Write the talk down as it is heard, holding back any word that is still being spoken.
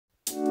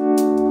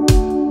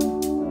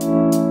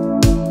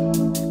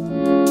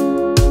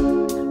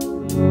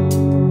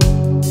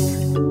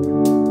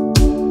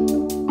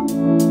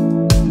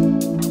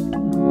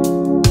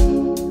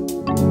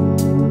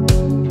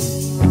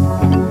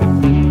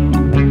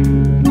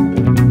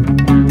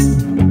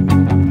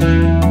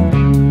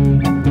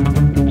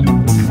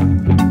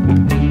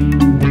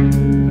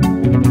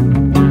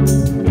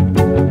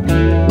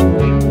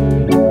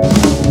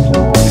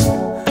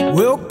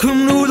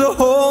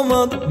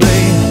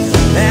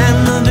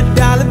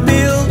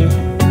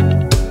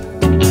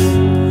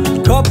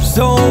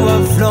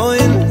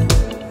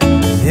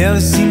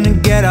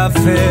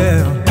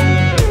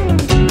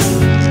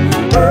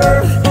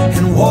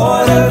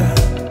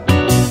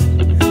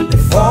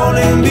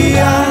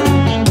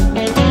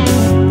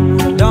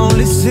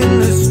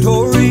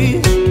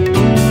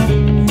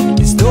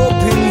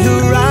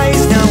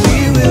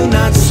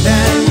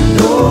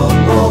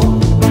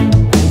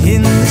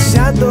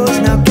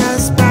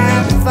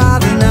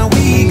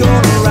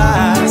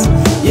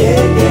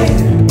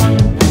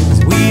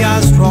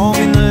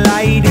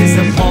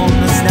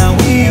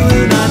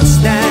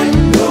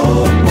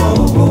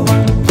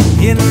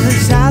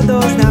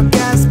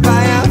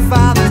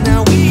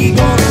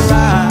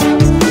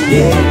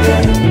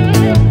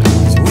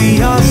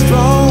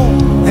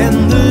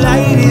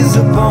is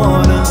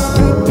upon us.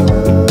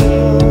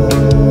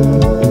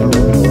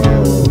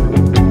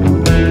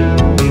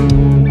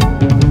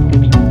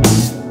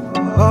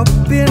 Up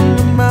in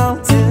the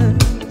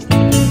mountains,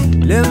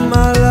 let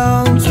my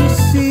lungs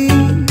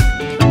receive.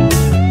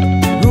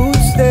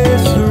 Roots they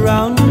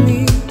surround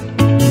me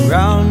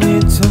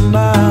to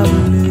my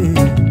belief.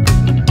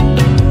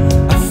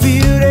 I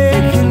feel their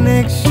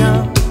connection,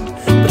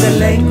 but the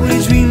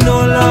language we no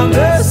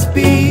longer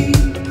speak.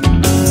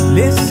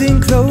 Listen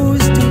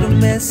close to the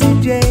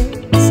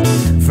messages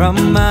from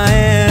my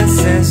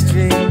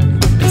ancestry,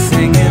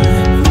 singing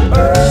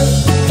earth,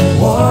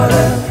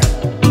 water,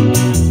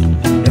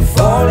 and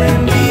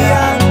falling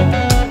beyond.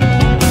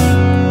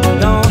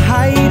 Don't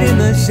hide in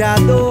the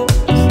shadows,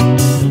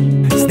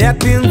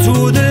 step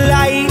into the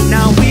light.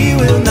 Now we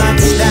will not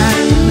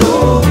stand,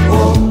 no,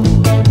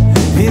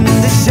 in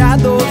the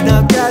shadows,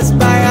 now cast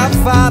by our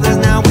fathers.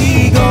 Now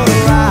we gonna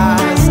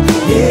rise,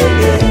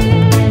 yeah, yeah.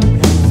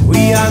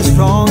 We are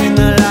strong and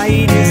the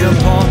light is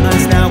upon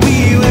us. Now we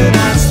will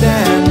not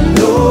stand,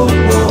 no,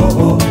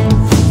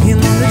 in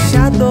the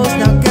shadows,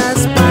 now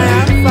cast by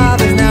our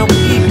fathers. Now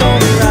we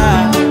gonna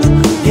rise,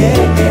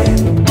 yeah, yeah.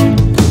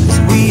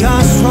 'Cause we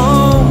are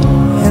strong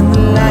and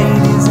the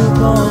light is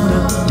upon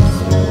us.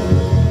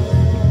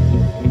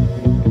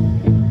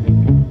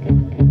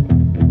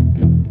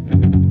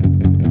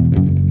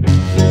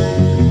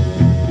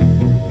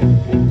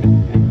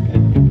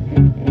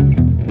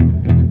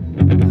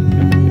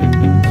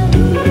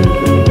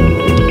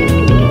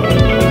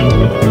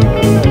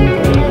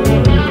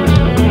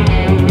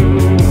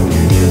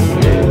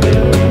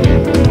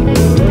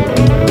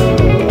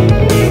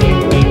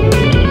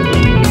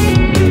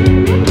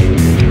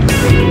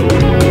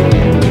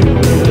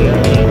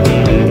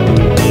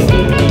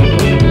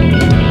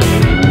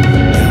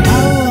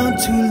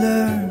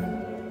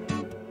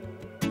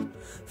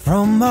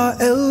 From our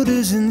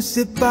elders and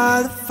sit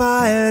by the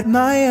fire,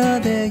 admire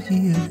their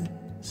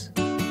years.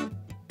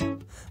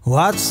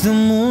 Watch the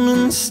moon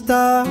and the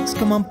stars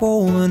come up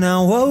over. Now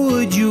what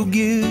would you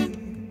give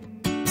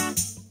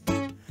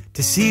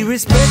to see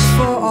respect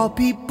for all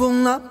people,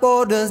 not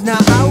borders? Now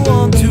I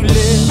want to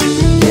live,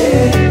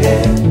 yeah,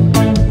 yeah,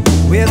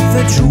 with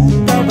the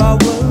truth of our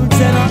words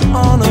and our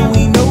honor.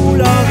 We no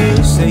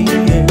longer say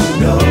yeah,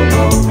 no,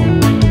 no.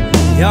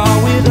 You're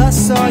with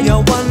us or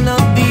you're one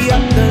of the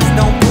others.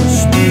 Don't push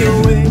me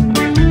away,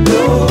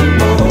 no,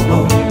 no, no.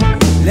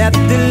 Let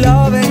the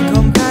love and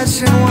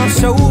compassion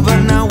wash over.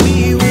 Now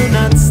we will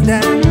not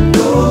stand,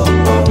 no,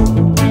 no.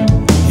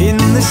 In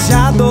the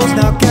shadows,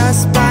 now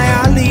cast by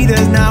our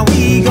leaders. Now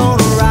we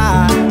gonna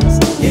rise,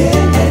 yeah,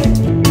 yeah.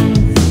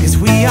 'Cause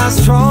we are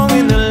strong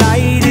and the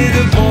light is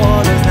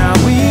upon us. Now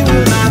we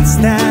will not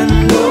stand,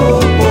 no,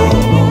 no.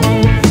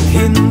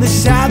 In the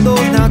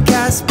shadows, now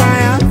cast by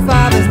our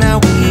fathers. Now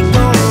we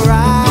gonna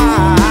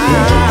rise,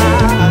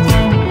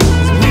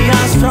 'cause we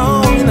are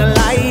strong and the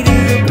light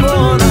is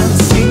upon us.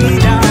 Sing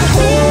it out.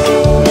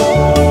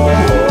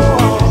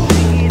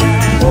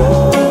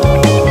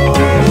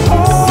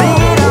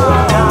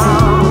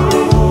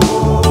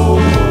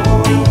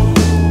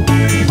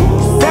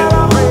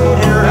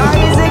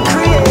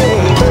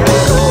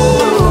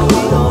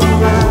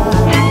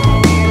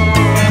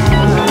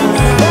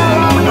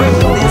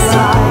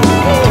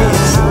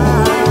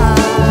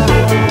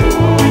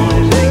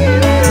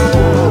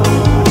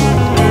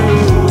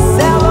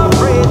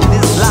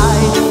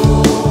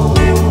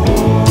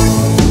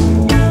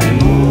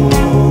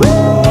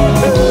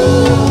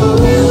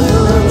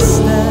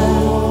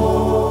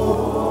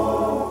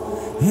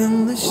 In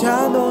the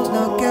shadows,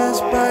 now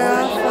cast by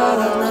our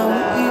fathers. Now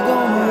we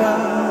gonna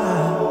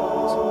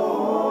rise,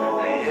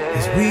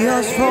 'cause we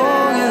are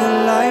strong and the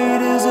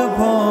light is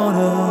upon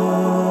us.